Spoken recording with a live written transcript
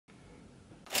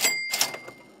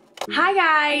Hi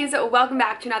guys, welcome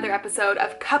back to another episode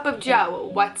of Cup of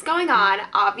Joe. What's going on?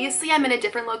 Obviously I'm in a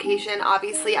different location.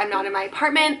 Obviously I'm not in my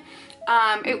apartment.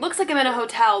 It looks like I'm in a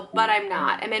hotel, but I'm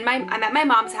not. I'm at my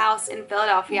mom's house in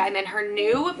Philadelphia. I'm in her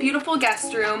new beautiful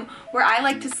guest room where I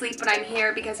like to sleep when I'm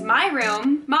here because my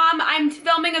room, Mom, I'm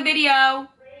filming a video.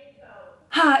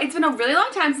 It's been a really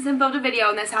long time since I filmed a video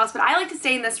in this house, but I like to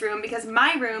stay in this room because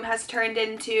my room has turned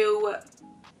into,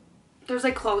 there's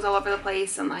like clothes all over the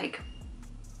place and like,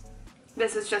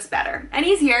 this is just better and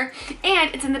easier,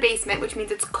 and it's in the basement, which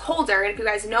means it's colder. And if you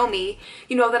guys know me,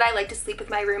 you know that I like to sleep with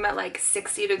my room at like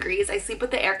 60 degrees. I sleep with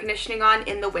the air conditioning on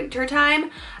in the winter time.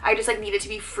 I just like need it to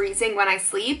be freezing when I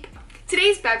sleep.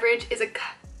 Today's beverage is a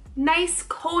nice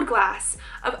cold glass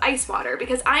of ice water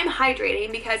because I'm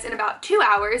hydrating, because in about 2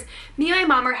 hours me and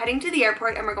my mom are heading to the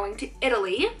airport and we're going to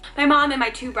Italy. My mom and my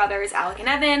two brothers, Alec and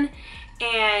Evan,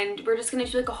 and we're just gonna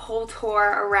do like a whole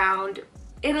tour around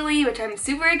Italy, which I'm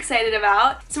super excited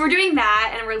about. So we're doing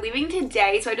that and we're leaving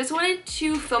today. So I just wanted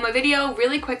to film a video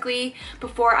really quickly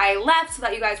before I left so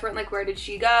that you guys weren't like, where did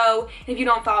she go? And if you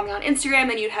don't follow me on Instagram,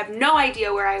 then you'd have no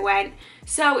idea where I went.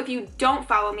 So if you don't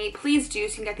follow me, please do,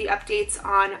 so you can get the updates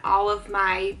on all of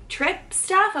my trip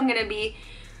stuff. I'm gonna be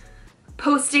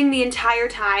posting the entire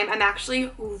time. I'm actually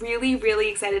really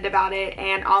excited about it,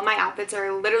 and all my outfits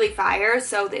are literally fire,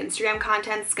 so the Instagram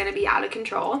content's gonna be out of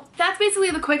control. That's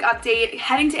basically the quick update.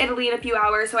 Heading to Italy in a few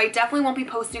hours, so I definitely won't be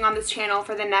posting on this channel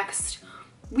for the next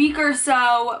week or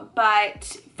so,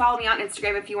 but follow me on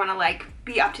Instagram if you want to like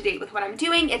be up to date with what I'm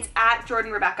doing. It's at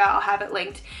Jordan Rebecca. I'll have it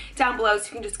linked down below so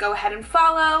you can just go ahead and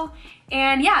follow.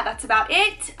 And yeah, that's about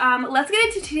it. Let's get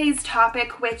into today's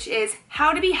topic, which is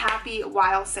how to be happy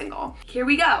while single. Here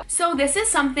we go. So this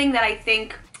is something that I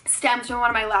think stems from one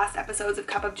of my last episodes of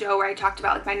Cup of Joe, where I talked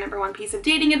about like my #1 piece of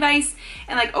dating advice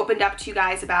and like opened up to you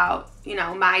guys about, you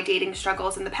know, my dating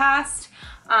struggles in the past.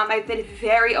 I've been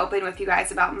very open with you guys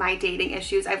about my dating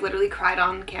issues. I've literally cried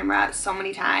on camera so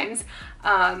many times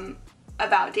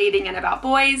about dating and about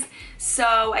boys.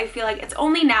 So I feel like it's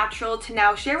only natural to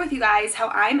now share with you guys how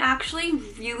I'm actually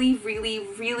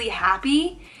really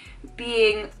happy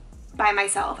being by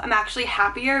myself. I'm actually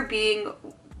happier being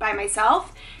by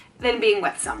myself than being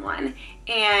with someone.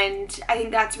 And I think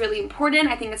that's really important.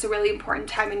 I think it's a really important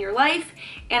time in your life,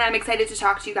 and I'm excited to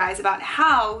talk to you guys about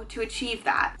how to achieve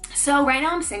that. So right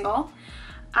now I'm single.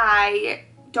 I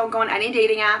don't go on any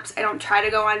dating apps. I don't try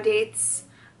to go on dates.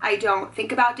 I don't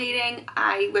think about dating.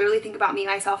 I literally think about me,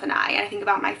 myself, and I think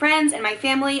about my friends and my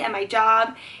family and my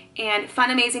job and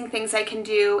fun, amazing things I can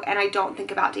do, and I don't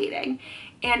think about dating.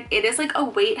 And it is like a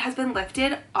weight has been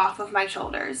lifted off of my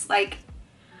shoulders. Like,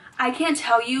 I can't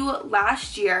tell you,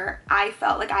 last year I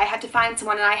felt like I had to find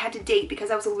someone and I had to date because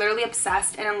I was literally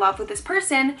obsessed and in love with this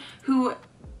person who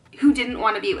didn't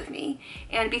want to be with me.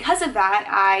 And because of that,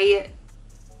 I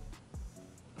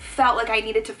felt like I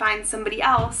needed to find somebody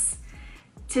else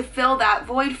to fill that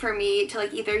void for me, to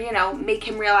like either, you know, make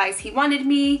him realize he wanted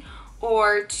me,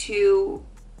 or to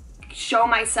show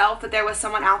myself that there was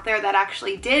someone out there that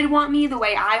actually did want me the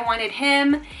way I wanted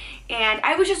him. And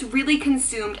I was just really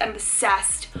consumed and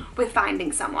obsessed with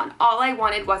finding someone. All I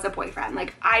wanted was a boyfriend.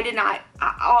 Like,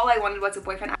 all I wanted was a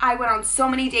boyfriend. I went on so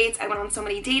many dates. I went on so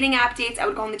many dating app dates. I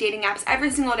would go on the dating apps every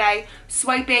single day,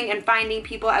 swiping and finding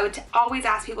people. I would always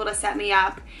ask people to set me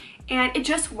up, and it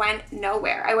just went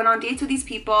nowhere. I went on dates with these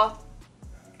people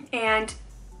and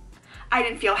I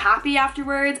didn't feel happy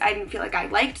afterwards. I didn't feel like I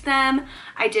liked them.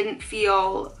 I didn't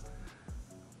feel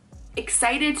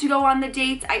excited to go on the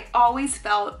dates. I always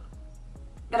felt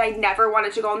that I never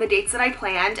wanted to go on the dates that I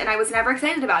planned, and I was never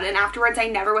excited about it. And afterwards, I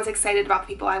never was excited about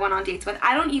the people I went on dates with.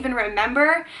 I don't even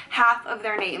remember half of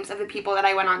their names of the people that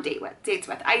I went on dates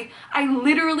with. I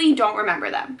literally don't remember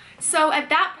them. So at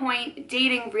that point,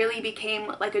 dating really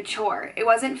became like a chore. It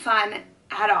wasn't fun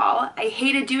at all. I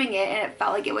hated doing it, and it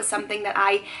felt like it was something that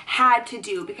I had to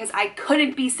do because I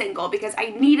couldn't be single, because I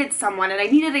needed someone and I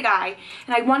needed a guy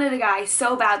and I wanted a guy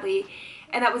so badly,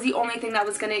 and that was the only thing that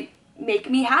was gonna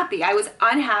make me happy. I was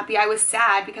unhappy, I was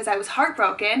sad because I was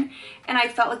heartbroken, and I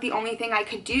felt like the only thing I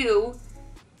could do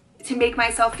to make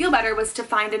myself feel better was to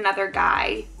find another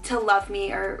guy to love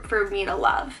me, or for me to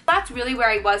love. That's really where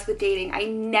I was with dating. I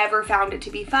never found it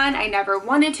to be fun. I never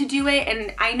wanted to do it,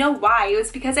 and I know why. It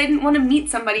was because I didn't want to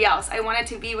meet somebody else. I wanted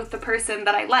to be with the person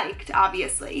that I liked,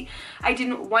 obviously. I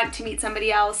didn't want to meet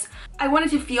somebody else. I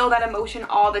wanted to feel that emotion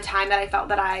all the time that I felt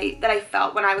that I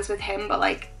felt when I was with him, but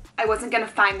like I wasn't gonna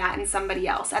find that in somebody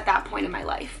else at that point in my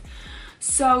life.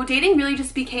 So dating really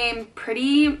just became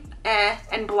pretty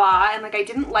and blah, and like I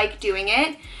didn't like doing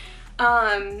it.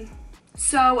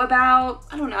 So about,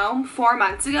 I don't know, 4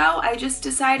 months ago, I just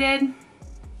decided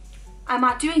I'm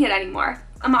not doing it anymore.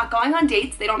 I'm not going on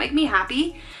dates. They don't make me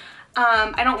happy.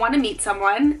 I don't want to meet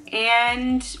someone,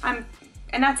 and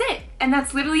that's it. And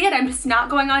that's literally it. I'm just not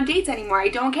going on dates anymore. I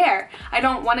don't care. I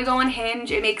don't want to go on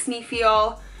Hinge. It makes me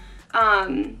feel,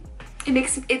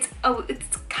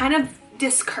 it's kind of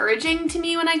discouraging to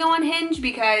me when I go on Hinge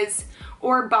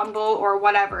or Bumble or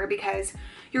whatever, because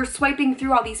you're swiping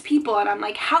through all these people and I'm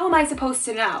like, how am I supposed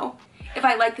to know if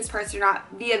I like this person or not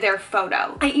via their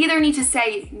photo? I either need to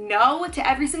say no to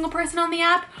every single person on the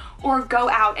app or go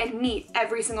out and meet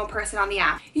every single person on the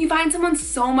app. You find someone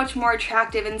so much more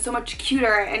attractive and so much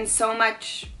cuter and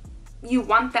you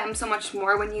want them so much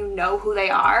more when you know who they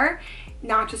are,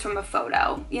 not just from a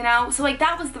photo, you know? So like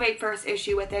that was the very first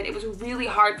issue with it. It was really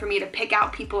hard for me to pick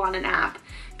out people on an app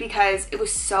because it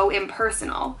was so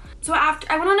impersonal. So after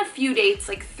I went on a few dates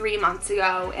like 3 months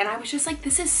ago, and I was just like,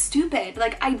 this is stupid.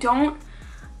 Like I don't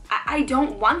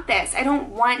want this. I don't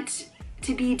want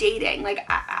to be dating. Like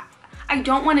I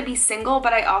don't want to be single,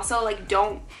 but I also like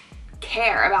don't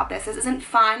care about this. This isn't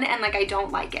fun, and like I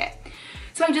don't like it.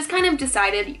 So I just kind of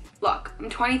decided, look, I'm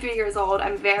 23 years old,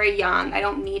 I'm very young, I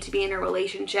don't need to be in a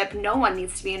relationship. No one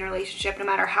needs to be in a relationship no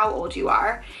matter how old you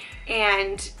are.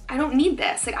 And I don't need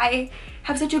this. Like I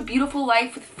have such a beautiful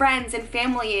life with friends and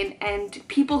family and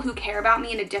people who care about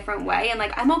me in a different way. And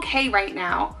like I'm okay right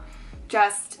now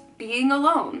just being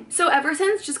alone. So ever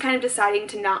since just kind of deciding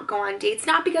to not go on dates,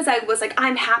 not because I was like,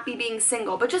 I'm happy being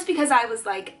single, but just because I was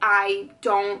like, I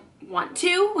don't want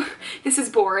to. This is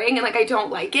boring and like I don't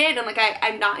like it, and like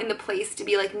I'm not in the place to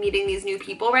be like meeting these new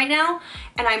people right now,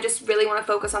 and I just really want to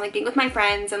focus on like being with my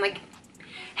friends and like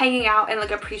hanging out and like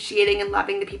appreciating and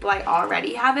loving the people I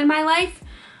already have in my life.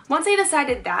 Once I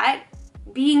decided that,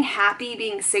 being happy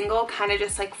being single kind of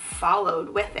just like followed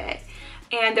with it.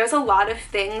 And there's a lot of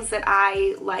things that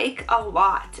I like a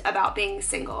lot about being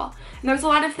single, and there's a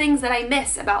lot of things that I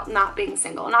miss about not being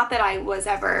single. Not that I was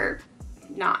ever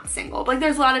not single, but like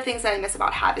there's a lot of things that I miss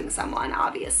about having someone,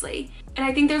 obviously. And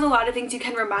I think there's a lot of things you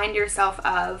can remind yourself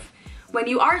of when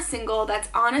you are single that's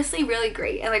honestly really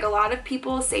great. And like a lot of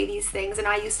people say these things, and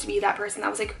I used to be that person that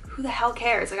was like, who the hell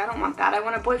cares? Like I don't want that, I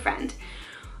want a boyfriend.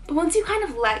 But once you kind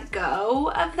of let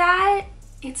go of that,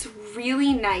 it's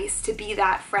really nice to be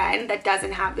that friend that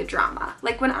doesn't have the drama.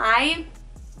 Like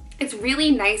it's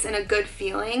really nice and a good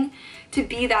feeling to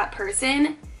be that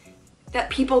person that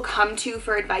people come to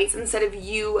for advice instead of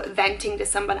you venting to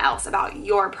someone else about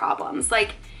your problems.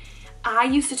 Like I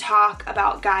used to talk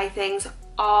about guy things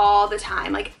all the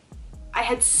time. Like I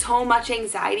had so much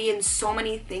anxiety and so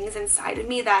many things inside of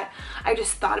me that I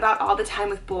just thought about all the time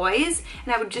with boys,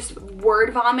 and I would just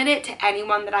word vomit it to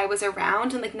anyone that I was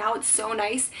around. And like now it's so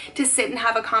nice to sit and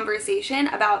have a conversation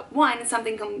about, one,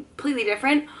 something completely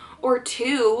different, or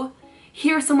two,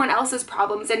 hear someone else's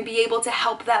problems and be able to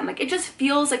help them. Like it just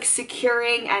feels like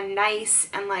securing and nice,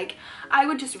 and like I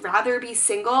would just rather be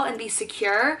single and be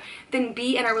secure than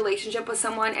be in a relationship with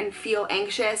someone and feel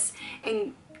anxious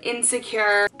and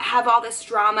insecure, have all this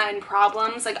drama and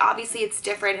problems. Like obviously it's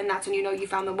different, and that's when you know you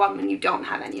found the one, when you don't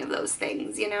have any of those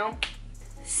things, you know?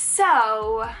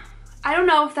 So I don't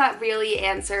know if that really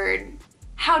answered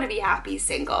how to be happy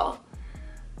single,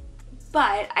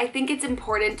 but I think it's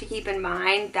important to keep in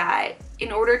mind that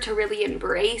in order to really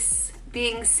embrace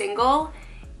being single,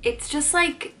 it's just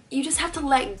like you just have to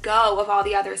let go of all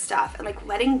the other stuff, and like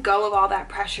letting go of all that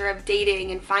pressure of dating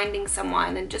and finding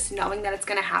someone and just knowing that it's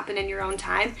gonna happen in your own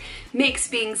time makes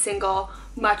being single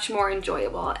much more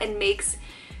enjoyable and makes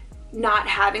not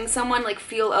having someone like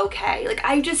feel okay. Like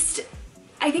I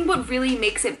think what really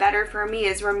makes it better for me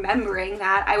is remembering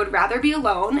that I would rather be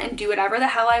alone and do whatever the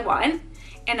hell I want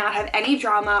and not have any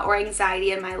drama or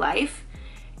anxiety in my life,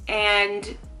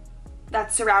 and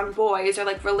that's around boys or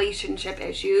like relationship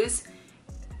issues,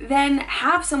 then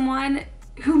have someone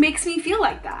who makes me feel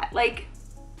like that. Like,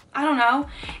 I don't know.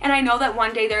 And I know that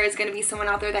one day there is going to be someone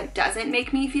out there that doesn't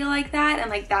make me feel like that, and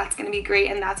like that's going to be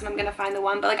great, and that's when I'm going to find the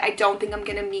one. But like I don't think I'm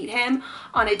going to meet him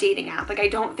on a dating app. Like I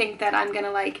don't think that I'm going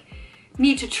to like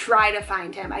need to try to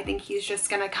find him. I think he's just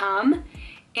going to come.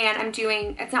 And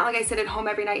it's not like I sit at home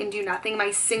every night and do nothing.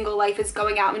 My single life is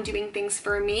going out and doing things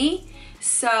for me.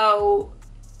 So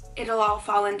it'll all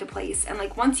fall into place. And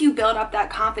like once you build up that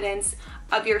confidence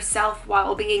of yourself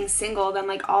while being single, then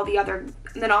like all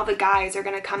the guys are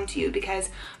gonna come to you, because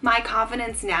my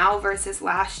confidence now versus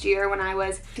last year when I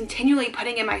was continually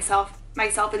putting in myself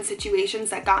in situations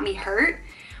that got me hurt,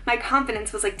 my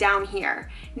confidence was like down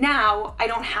here. Now I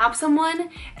don't have someone,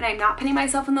 and I'm not putting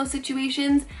myself in those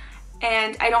situations,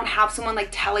 and I don't have someone like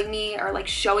telling me or like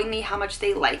showing me how much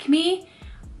they like me,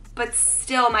 but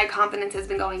still my confidence has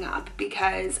been going up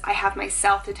because I have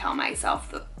myself to tell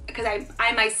myself because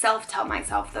I myself tell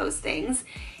myself those things,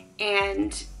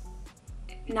 and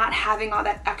not having all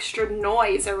that extra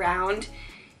noise around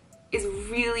is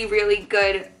really, really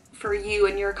good for you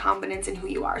and your confidence in who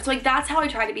you are. So like that's how I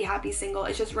try to be happy single,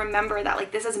 is just remember that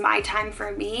like this is my time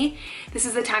for me. This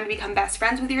is the time to become best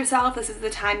friends with yourself. This is the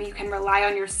time you can rely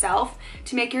on yourself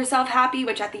to make yourself happy,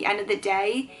 which at the end of the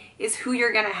day is who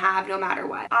you're gonna have no matter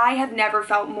what. I have never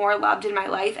felt more loved in my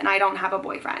life, and I don't have a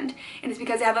boyfriend. And it's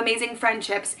because I have amazing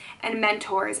friendships and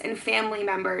mentors and family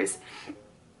members,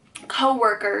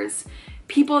 co-workers,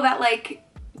 people that like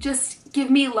just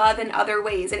give me love in other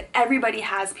ways. And everybody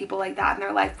has people like that in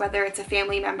their life, whether it's a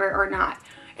family member or not.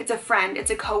 It's a friend,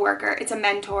 it's a coworker, it's a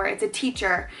mentor, it's a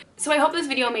teacher. So I hope this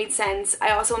video made sense.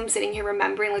 I also am sitting here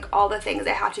remembering like all the things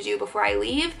I have to do before I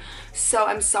leave. So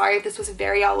I'm sorry if this was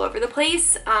very all over the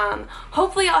place.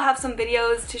 Hopefully I'll have some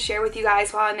videos to share with you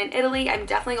guys while I'm in Italy. I'm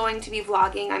definitely going to be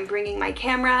vlogging. I'm bringing my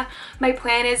camera. My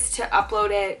plan is to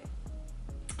upload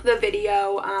the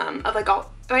video of like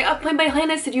all, my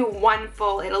plan is to do one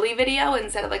full Italy video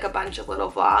instead of like a bunch of little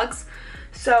vlogs.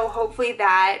 So hopefully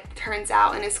that turns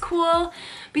out and is cool.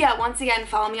 But yeah, once again,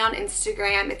 follow me on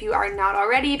Instagram if you are not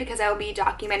already, because I will be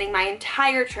documenting my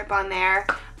entire trip on there.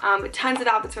 Tons of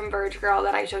outfits from Verge Girl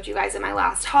that I showed you guys in my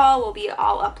last haul will be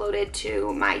all uploaded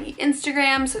to my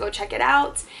Instagram, so go check it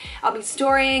out. I'll be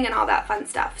storying and all that fun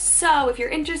stuff. So if you're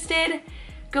interested,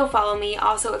 go follow me.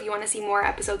 Also, if you want to see more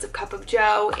episodes of Cup of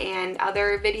Joe and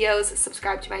other videos,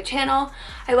 subscribe to my channel.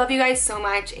 I love you guys so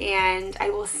much, and I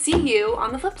will see you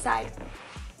on the flip side.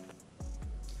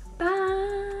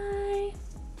 Bye.